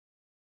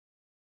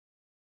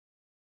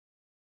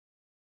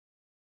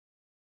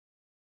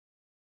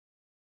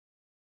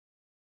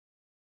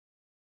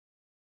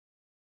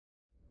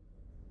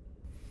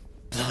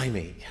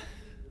Blimey.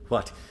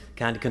 What,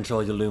 can't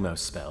control your Lumos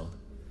spell?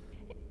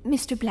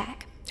 Mr.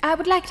 Black, I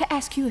would like to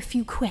ask you a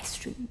few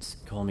questions.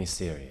 Call me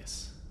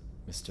Sirius.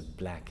 Mr.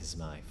 Black is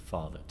my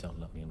father.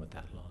 Don't lump me in with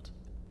that lot.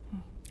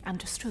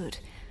 Understood.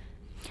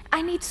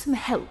 I need some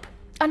help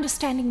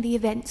understanding the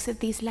events of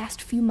these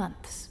last few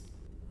months.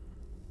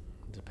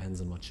 Depends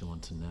on what you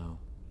want to know.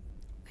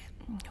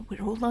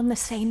 We're all on the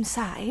same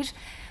side.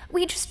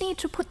 We just need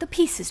to put the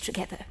pieces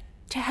together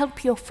to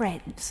help your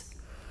friends.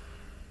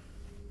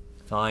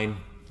 Fine,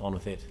 on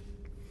with it.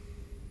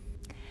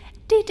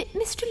 Did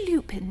Mr.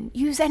 Lupin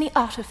use any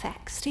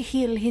artifacts to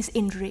heal his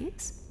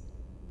injuries?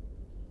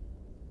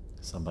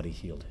 Somebody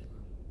healed him.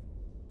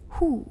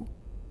 Who?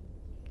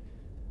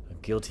 A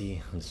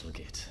guilty little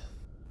git.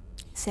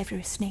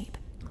 Severus Snape.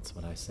 That's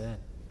what I said.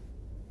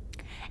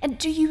 And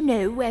do you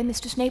know where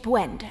Mr. Snape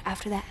went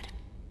after that?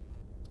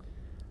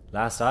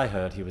 Last I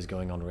heard, he was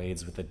going on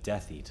raids with the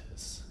Death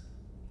Eaters.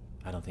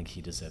 I don't think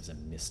he deserves a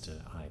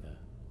Mr. either.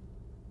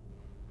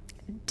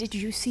 Did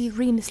you see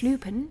Remus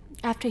Lupin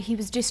after he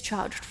was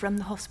discharged from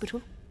the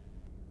hospital?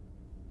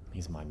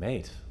 He's my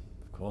mate.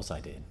 Of course I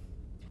did.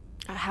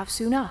 How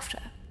soon after?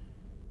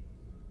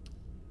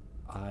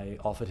 I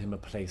offered him a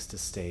place to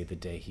stay the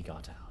day he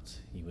got out.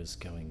 He was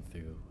going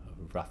through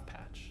a rough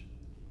patch.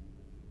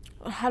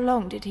 How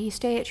long did he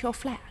stay at your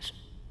flat?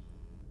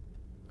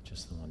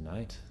 Just the one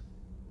night.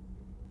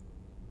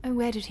 And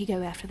where did he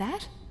go after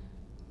that?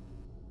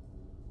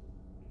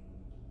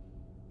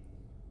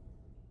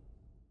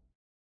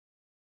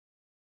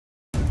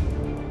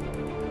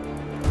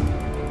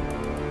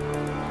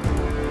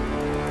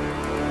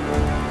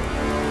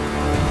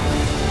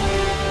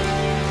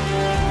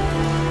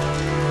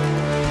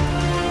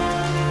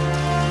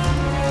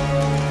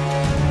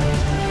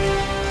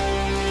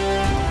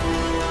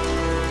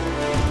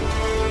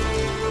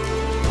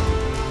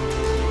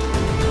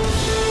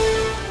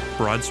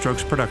 Broad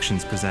Strokes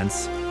Productions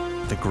presents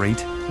The Great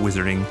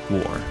Wizarding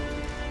War.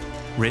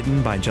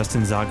 Written by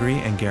Justin Zagri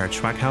and Garrett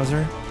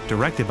Schweighauser,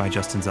 directed by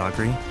Justin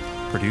Zagri,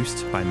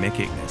 produced by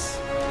Ignis.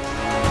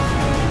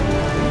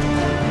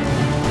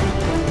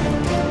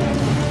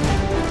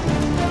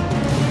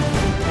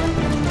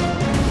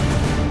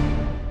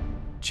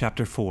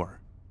 Chapter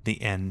 4: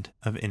 The End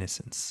of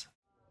Innocence.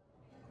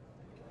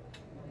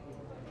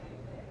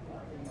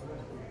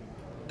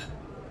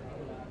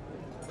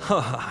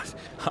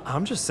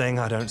 I'm just saying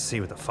I don't see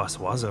what the fuss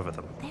was over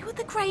them. They were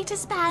the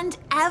greatest band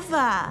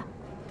ever.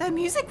 Their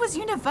music was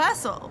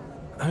universal.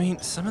 I mean,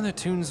 some of their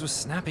tunes were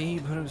snappy,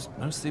 but it was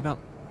mostly about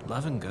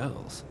love and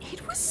girls.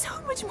 It was so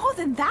much more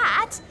than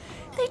that.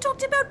 They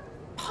talked about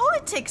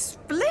politics,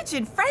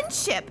 religion,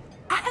 friendship,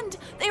 and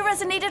they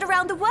resonated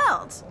around the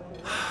world.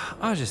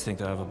 I just think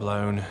they're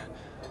overblown.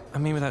 I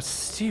mean, with that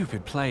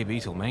stupid play,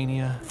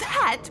 Beatlemania.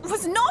 That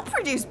was not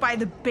produced by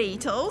the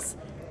Beatles,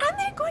 and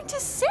they're going to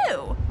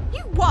sue.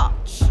 You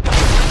watch.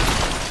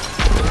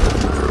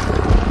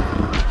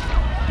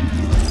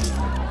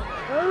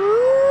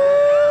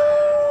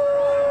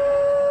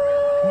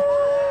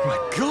 My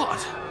God!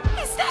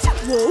 Is that a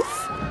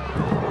wolf?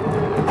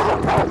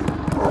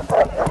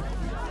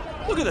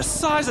 Look at the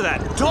size of that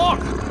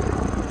dog!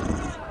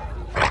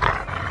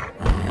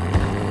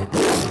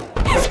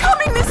 He's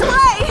coming this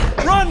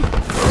way! Run!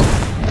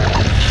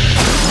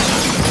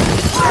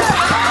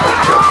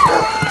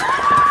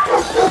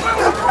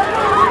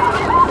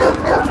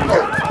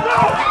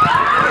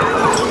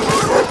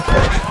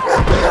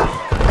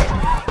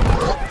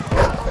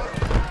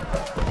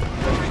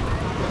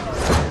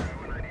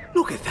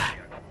 Look at that!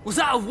 Was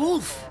that a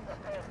wolf?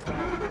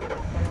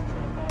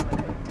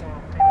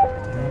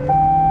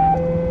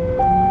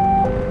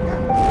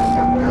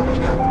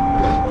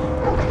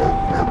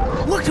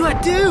 What do I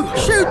do?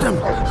 Shoot them!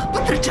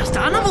 But they're just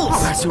animals! Oh,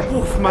 that's a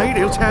wolf, mate.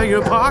 He'll tear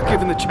you apart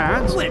given the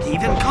chance. Where'd he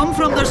even come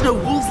from? There's no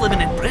wolves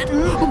living in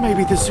Britain. Or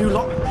maybe the zoo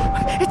lot.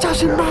 It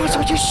doesn't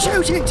matter, just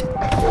shoot it!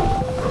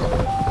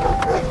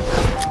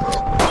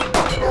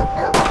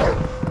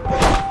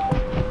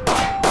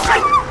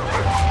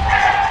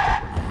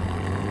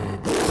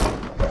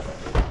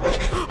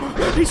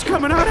 He's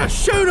coming at us!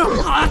 Shoot him!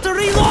 I have to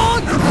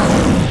reload!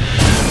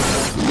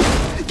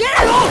 Get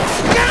it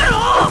off! Get it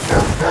off!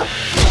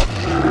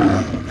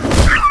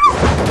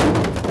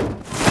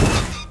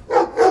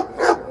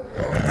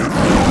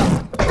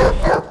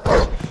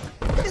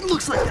 It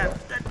looks like that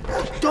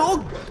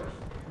dog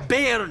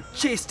bear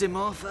chased him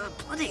off.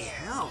 Bloody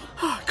hell.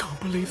 Oh, I can't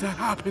believe that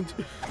happened.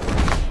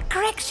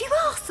 Correct you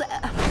are, sir.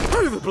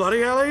 Who the bloody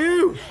hell are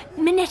you?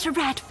 Minetta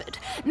Radford,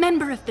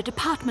 member of the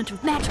Department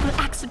of Magical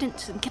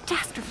Accidents and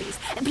Catastrophes,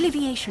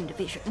 Obliviation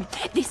Division.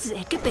 This is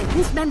Edgar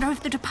Bones, member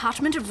of the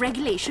Department of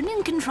Regulation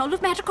and Control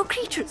of Magical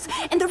Creatures.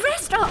 And the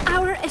rest are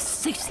our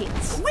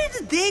associates. Where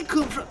did they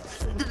come from?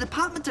 The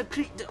Department of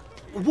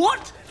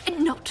What?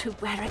 Not to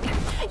worry.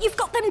 You've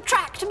got them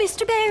tracked,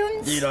 Mr.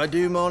 Bones. Indeed I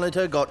do,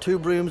 Monitor. Got 2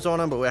 brooms on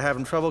them, but we're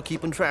having trouble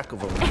keeping track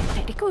of them.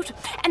 Very good.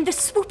 And the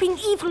swooping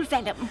evil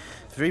venom.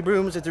 3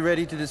 brooms at the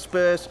ready to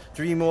disperse,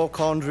 3 more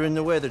conjuring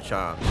the weather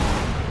charms.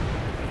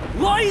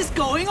 What is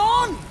going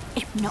on?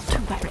 Not to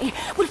worry.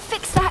 We'll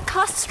fix that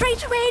cast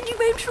straight away and you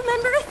won't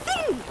remember a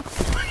thing.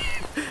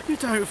 You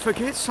don't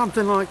forget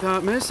something like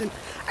that, miss. And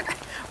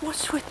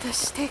what's with the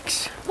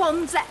sticks?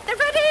 Wands at the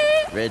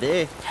ready.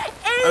 Ready?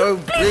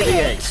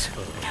 Obliviate.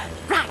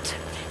 Right.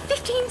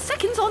 15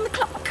 seconds on the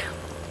clock.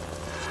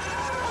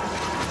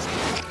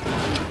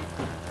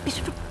 Bit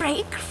of a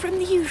break from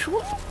the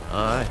usual.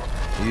 Aye,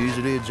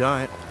 usually a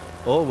giant.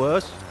 Or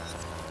worse.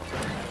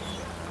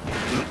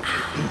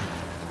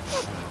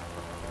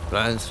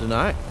 Plans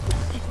tonight?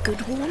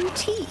 Good warm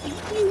tea.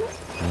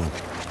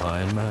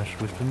 Pie and mash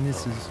with the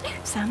missus.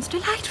 Sounds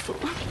delightful.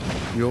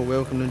 You're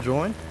welcome to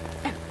join.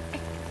 Oh,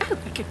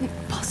 I couldn't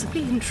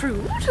possibly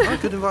intrude. I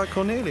could invite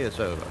Cornelius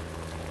over.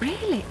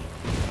 Really?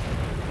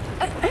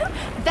 Oh,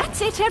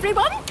 that's it,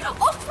 everyone.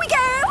 Off we go.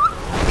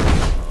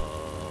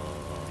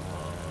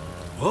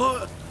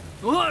 What?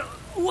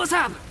 What's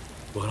happened?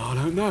 Well, I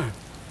don't know.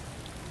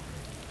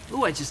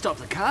 Why'd you stop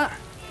the car?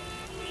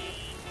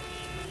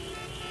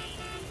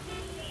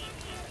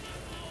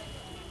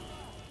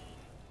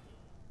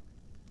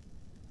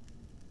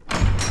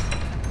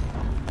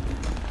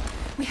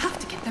 We have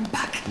to get them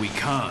back. We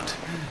can't.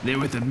 They're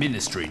with the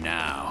Ministry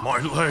now. My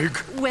leg.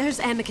 Where's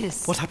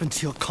Amycus? What happened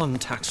to your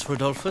contacts,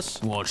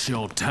 Rodolphus? Watch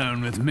your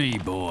tone with me,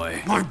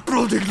 boy. My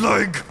bloody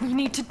leg. We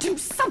need to do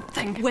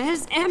something.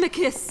 Where's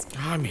Amycus?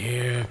 I'm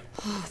here.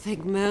 Oh,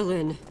 thank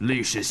Merlin.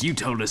 Lucius, you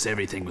told us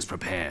everything was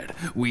prepared.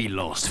 We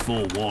lost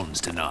 4 wands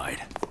tonight.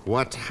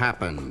 What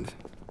happened?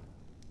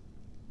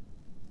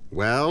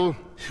 Well?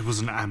 It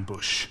was an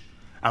ambush.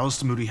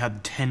 Alistair Moody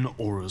had 10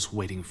 auras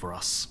waiting for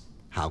us.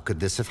 How could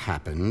this have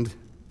happened?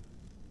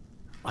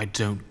 I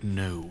don't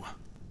know.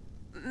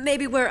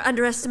 Maybe we're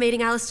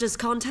underestimating Alistair's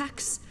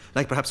contacts?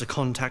 Like perhaps a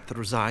contact that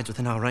resides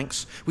within our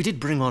ranks? We did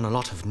bring on a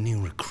lot of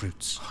new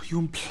recruits. Are you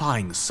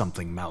implying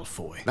something,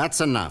 Malfoy? That's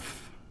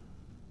enough.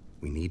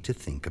 We need to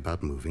think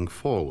about moving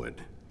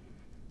forward.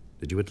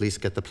 Did you at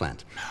least get the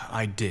plant?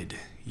 I did,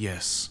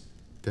 yes.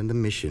 Then the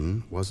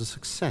mission was a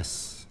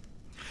success.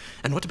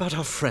 And what about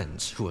our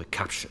friends who were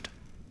captured?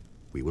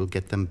 We will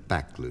get them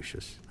back,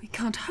 Lucius. We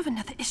can't have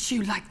another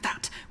issue like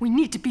that. We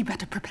need to be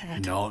better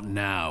prepared. Not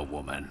now,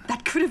 woman.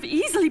 That could have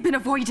easily been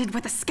avoided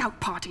with a scout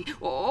party,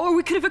 or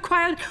we could have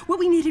acquired what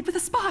we needed with a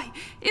spy.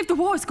 If the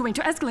war is going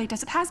to escalate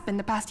as it has been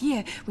the past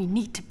year, we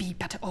need to be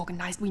better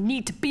organized. We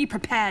need to be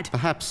prepared.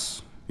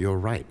 Perhaps you're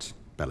right,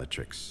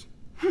 Bellatrix.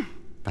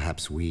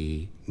 Perhaps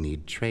we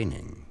need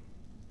training.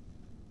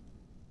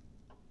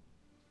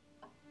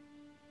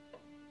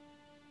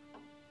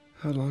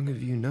 How long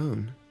have you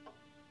known?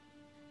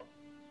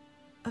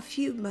 A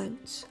few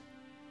months.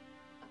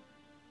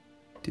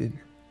 Did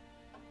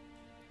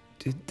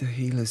the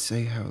healer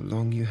say how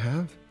long you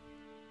have?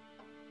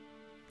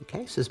 The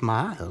case is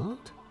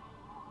mild,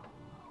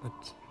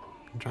 but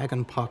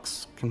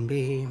dragonpox can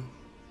be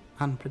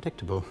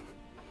unpredictable.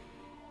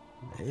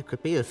 It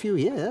could be a few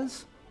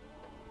years,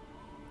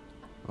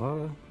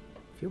 or a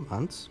few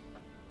months.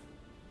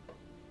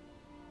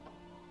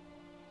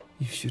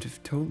 You should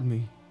have told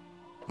me.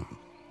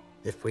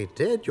 If we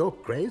did, your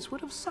grades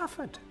would have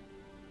suffered.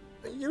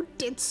 You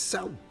did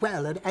so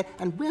well,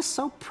 and we're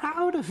so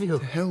proud of you.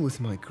 To hell with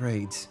my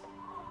grades.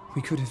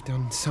 We could have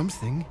done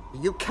something.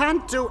 You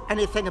can't do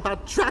anything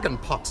about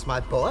dragonpox,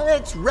 my boy.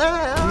 It's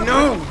rare.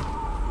 No!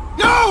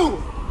 No!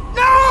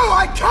 No!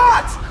 I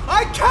can't!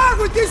 I can't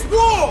with this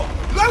war!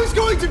 I was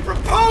going to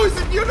propose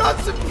and you're not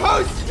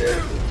supposed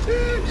to!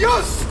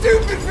 You're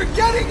stupid for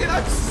getting it!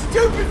 I'm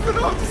stupid for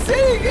not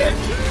seeing it!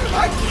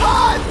 I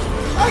can't!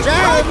 I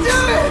can't do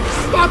it!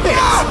 Stop it!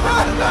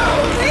 No! No!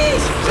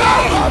 Please!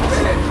 Stop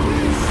it!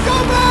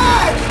 Come back!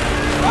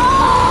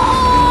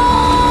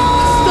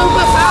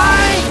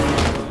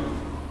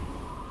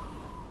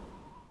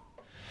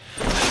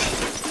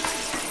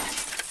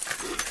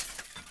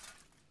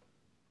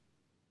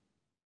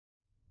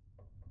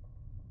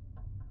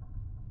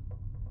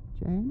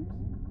 James?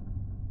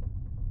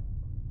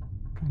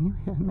 Can you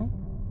hear me?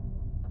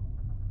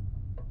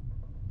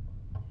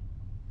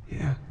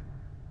 Yeah.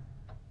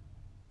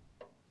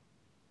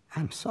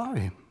 I'm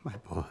sorry, my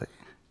boy.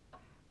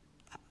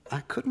 I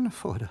couldn't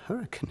afford a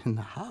hurricane in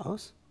the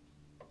house.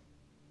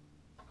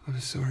 I'm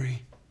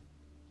sorry.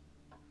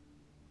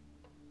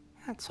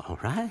 That's all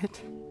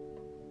right.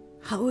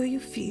 How are you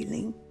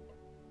feeling?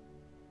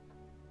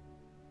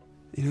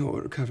 You know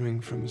what recovering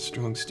from a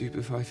strong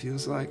stupefy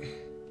feels like?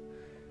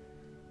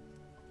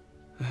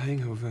 A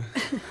hangover.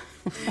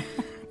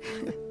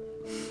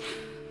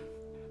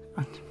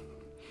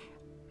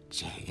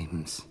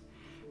 James,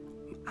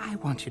 I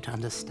want you to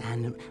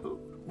understand,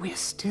 we're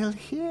still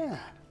here.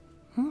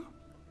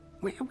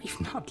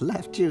 We've not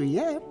left you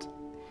yet.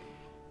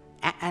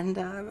 And,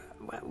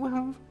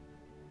 well...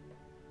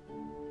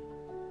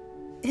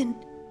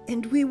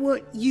 And we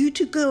want you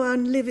to go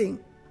on living.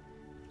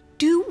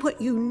 Do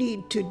what you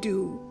need to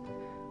do.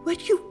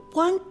 What you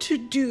want to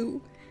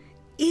do.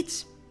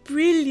 It's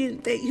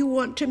brilliant that you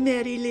want to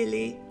marry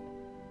Lily.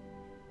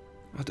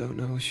 I don't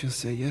know if she'll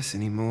say yes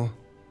anymore.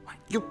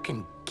 You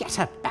can get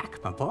her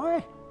back, my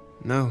boy.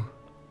 No.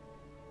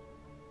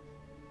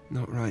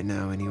 Not right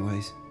now,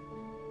 anyways.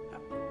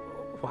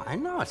 Why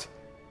not?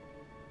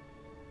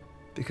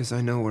 Because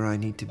I know where I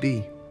need to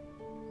be.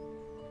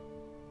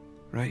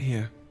 Right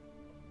here.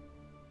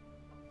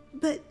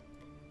 But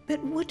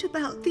what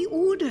about the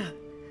Order?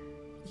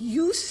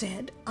 You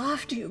said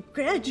after you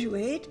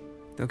graduate...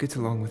 They'll get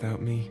along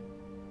without me.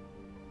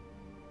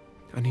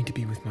 I need to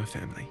be with my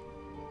family.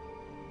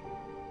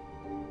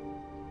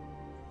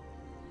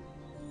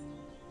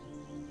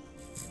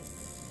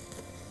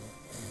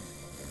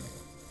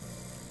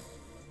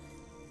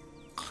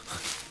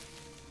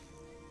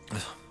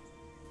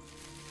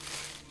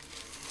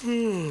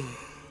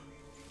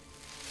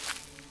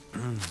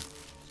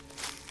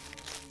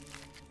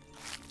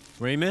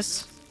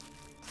 Remus?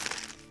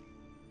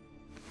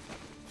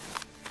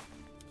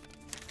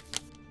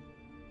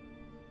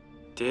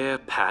 Dear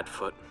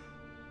Padfoot,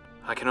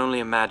 I can only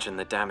imagine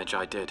the damage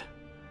I did.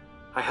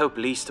 I hope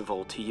least of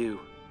all to you.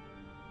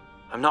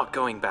 I'm not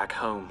going back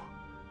home,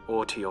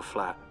 or to your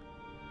flat.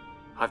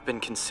 I've been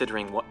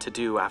considering what to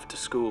do after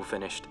school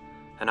finished,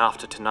 and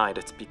after tonight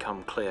it's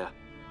become clear.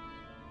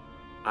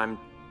 I'm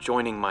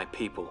joining my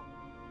people.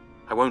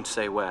 I won't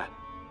say where.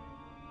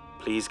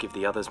 Please give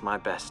the others my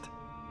best.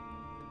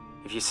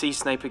 If you see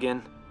Snape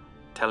again,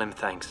 tell him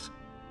thanks.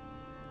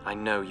 I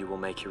know you will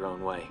make your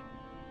own way.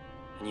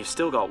 And you've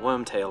still got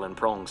Wormtail and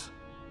Prongs.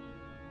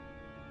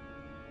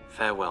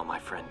 Farewell, my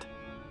friend.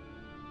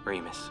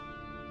 Remus.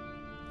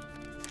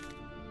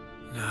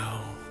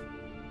 No.